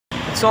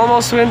It's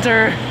almost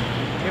winter,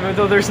 even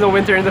though there's no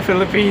winter in the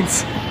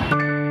Philippines.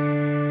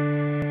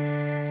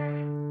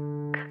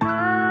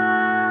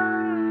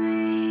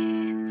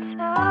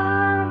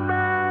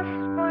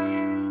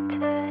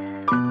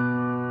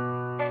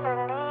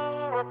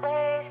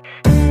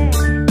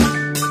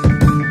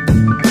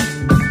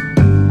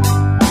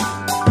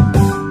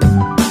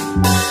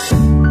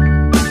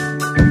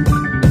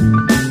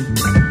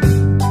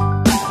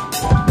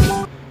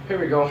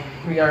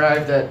 We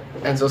arrived at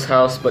Enzo's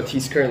house, but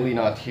he's currently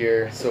not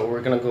here, so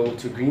we're gonna go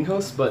to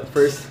greenhouse. But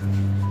first,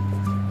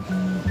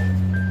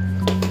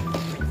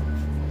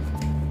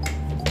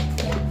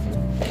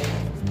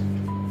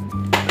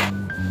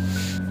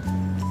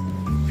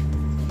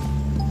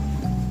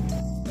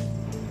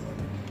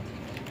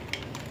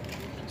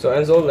 so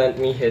Enzo lent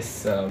me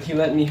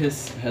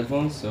his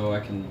headphones so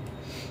I can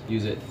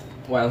use it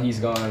while he's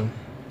gone.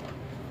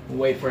 We'll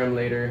wait for him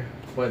later,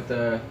 but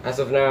as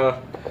of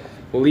now,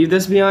 we'll leave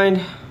this behind.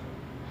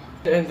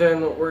 And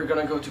then we're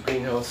gonna go to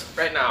greenhouse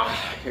right now.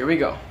 Here we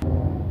go.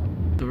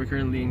 So we're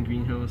currently in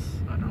greenhouse.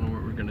 I don't know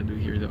what we're gonna do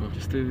here though,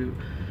 just to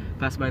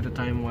pass by the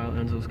time while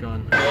Enzo's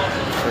gone.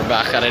 We're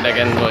back at it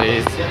again,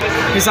 boys.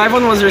 His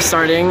iPhone was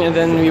restarting, and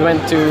then we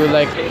went to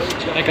like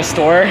a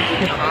store.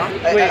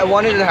 I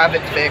wanted to have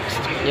it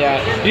fixed. Yeah,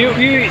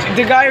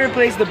 the guy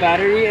replaced the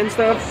battery and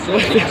stuff.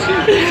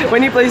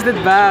 When he placed it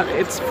back,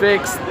 it's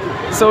fixed,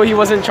 so he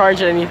wasn't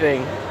charged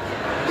anything.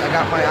 I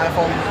got my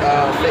iPhone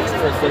fixed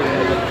for free.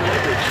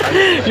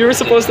 You were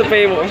supposed to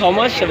pay how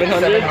much?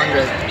 700?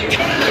 700.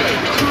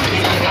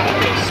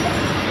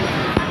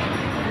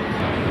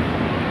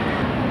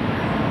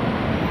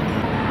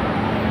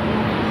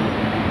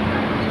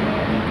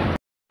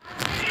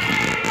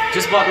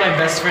 Just bought my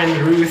best friend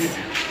Ruth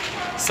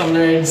some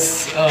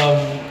nerds.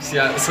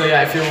 So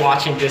yeah, if you're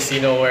watching this,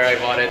 you know where I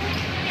bought it.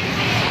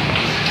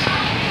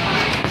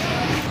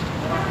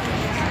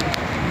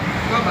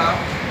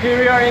 Here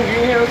we are in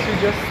greenhouse.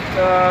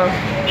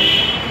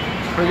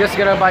 We're just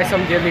gonna buy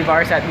some diddly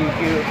bars at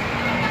DQ,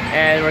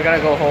 and we're gonna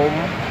go home.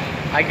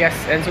 I guess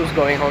Enzo's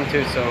going home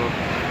too, so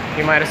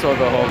he might as well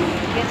go home.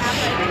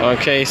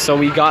 Okay, so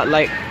we got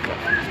like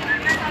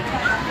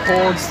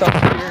cold stuff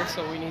here,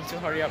 so we need to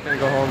hurry up and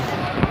go home.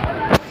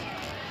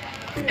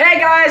 Hey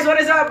guys, what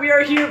is up? We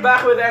are here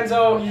back with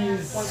Enzo.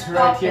 He's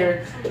right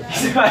here.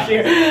 He's back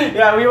here.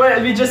 Yeah,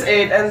 we just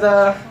ate, and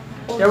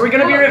yeah, we're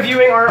gonna be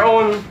reviewing our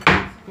own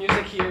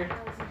music here.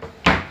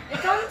 It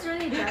sounds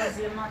really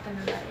jazzy, I'm not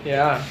gonna lie.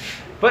 Yeah.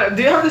 But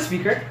do you have the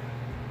speaker?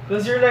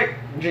 Does your like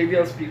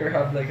JBL speaker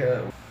have like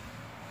a...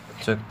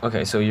 So,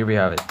 okay, so here we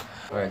have it.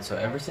 Alright, so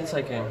ever since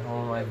I came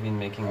home, I've been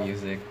making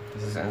music.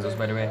 This is Enzo's,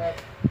 by the way.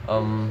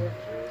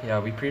 Yeah,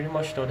 we pretty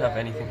much don't have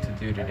anything to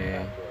do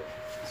today.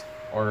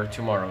 Or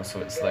tomorrow, so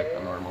it's like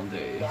a normal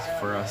day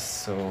for us,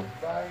 so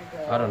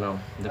I don't know,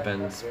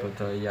 depends, but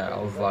yeah,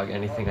 I'll vlog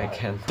anything I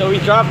can. So we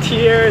dropped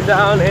here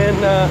down in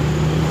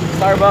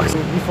Starbucks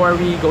before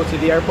we go to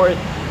the airport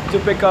to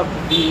pick up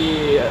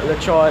the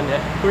lechon.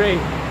 Hooray!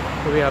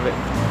 Here we have it.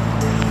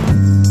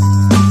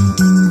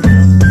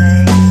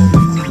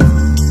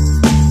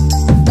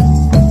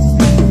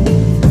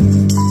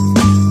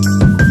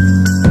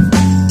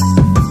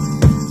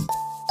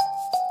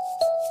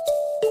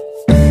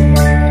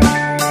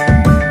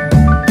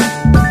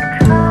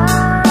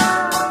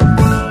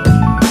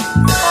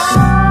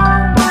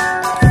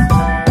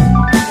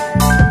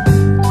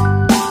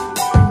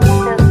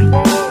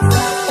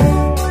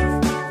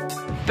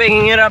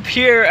 Picking it up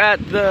here at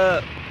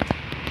the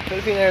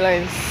Philippine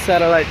Airlines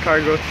Satellite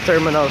Cargo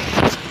Terminal.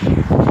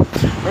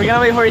 We're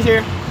gonna wait for it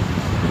here.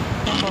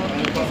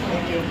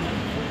 Thank you.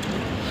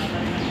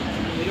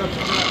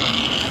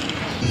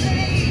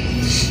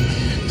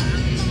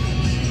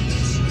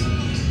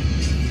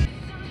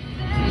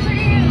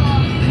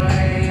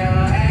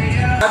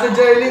 Ate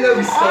Jerly na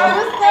gusto.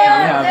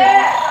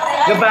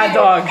 The bad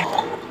dog.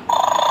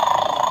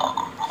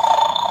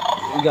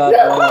 We got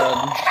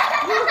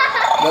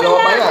Dalawa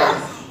pa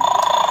yan.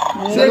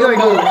 Sige,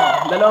 go.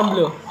 Dalawang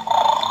blue.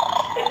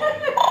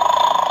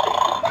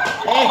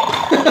 Eh!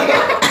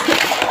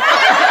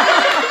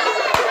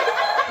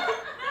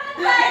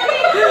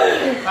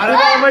 Parang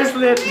ako may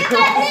slit.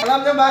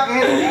 Alam niyo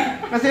bakit?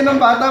 Kasi nung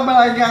bata,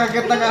 malaki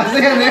kakakit na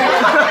kasi yan eh.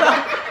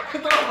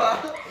 Totoo ba?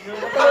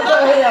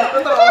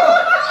 Totoo.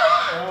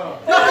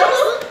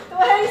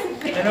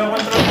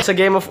 It's a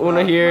game of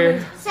Uno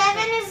here. 7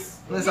 is...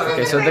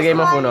 Okay, so the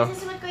game of Uno.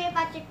 This is what Kuya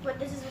Patrick put,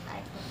 this is what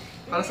I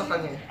put. Para sa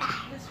kanya.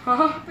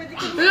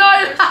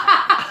 LOL!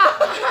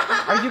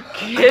 Are you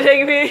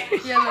kidding me?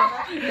 Yellow.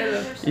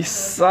 You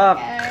suck.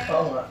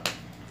 Oo nga.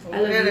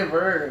 Okay,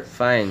 reverse.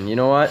 Fine, you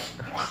know what?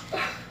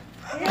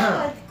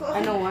 I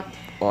know what.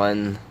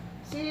 1,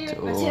 2,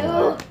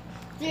 2.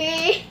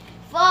 3,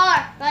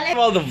 4.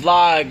 Well, the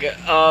vlog,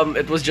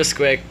 it was just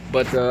quick,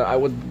 but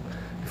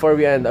before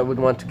we end, I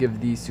would want to give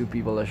these two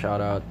people a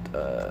shout out,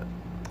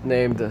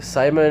 named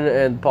Simon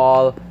and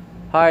Paul.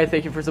 Hi,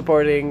 thank you for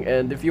supporting,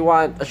 and if you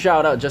want a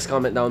shout out, just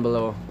comment down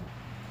below.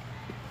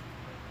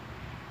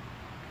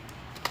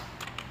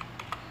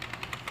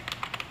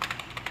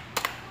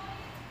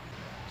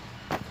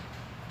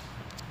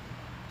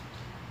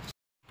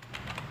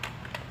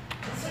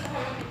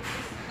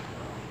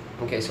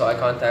 Okay, so I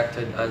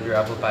contacted Andrew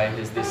Applepie.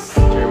 He's this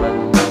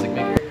German music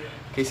maker.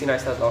 Casey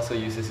Neistat also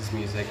uses his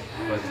music,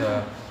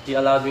 but he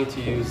allowed me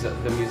to use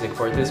the music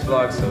for this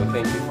vlog, so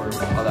thank you for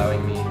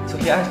allowing me. So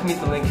he asked me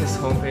to link his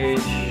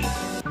homepage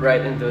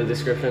right in the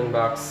description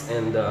box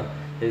and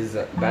his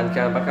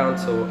Bandcamp account,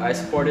 so I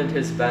supported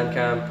his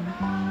Bandcamp.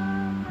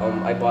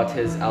 I bought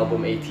his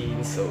album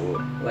 18, so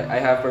like I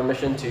have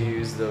permission to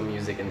use the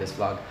music in this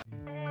vlog.